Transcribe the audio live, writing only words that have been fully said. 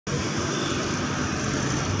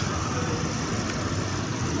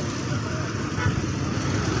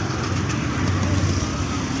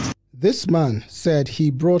This man said he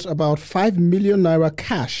brought about 5 million naira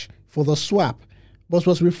cash for the swap, but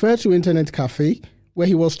was referred to Internet Cafe, where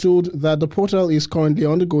he was told that the portal is currently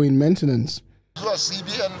undergoing maintenance.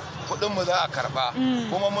 CBN kudin mu za a karba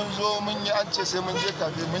kuma mun zo mun yi an ce sai mun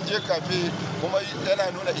je cafe kuma yana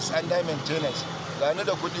nuna is under maintenance gani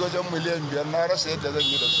da kudi wajen miliyan 5 na rasa yadda zan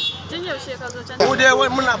yi da su. Tun yaushe ka zo can? Mu dai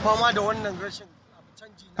muna fama da wannan rashin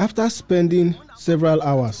canji. After spending several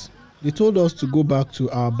hours, they told us to go back to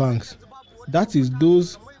our banks, that is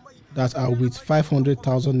those that are with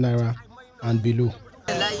 500,000 naira and below.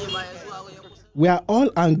 We are all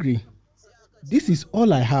angry. This is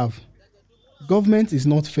all I have. Government is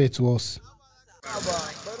not fair to us.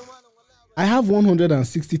 I have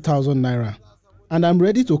 160,000 naira and I'm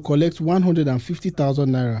ready to collect 150,000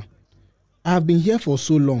 naira. I have been here for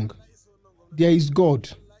so long. There is God.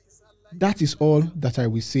 That is all that I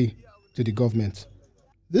will say to the government.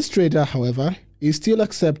 This trader, however, is still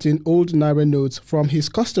accepting old naira notes from his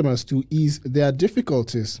customers to ease their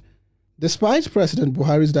difficulties. Despite President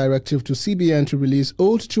Buhari's directive to CBN to release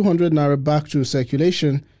old 200 naira back to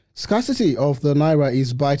circulation, scarcity of the naira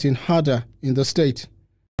is biting harder in the state.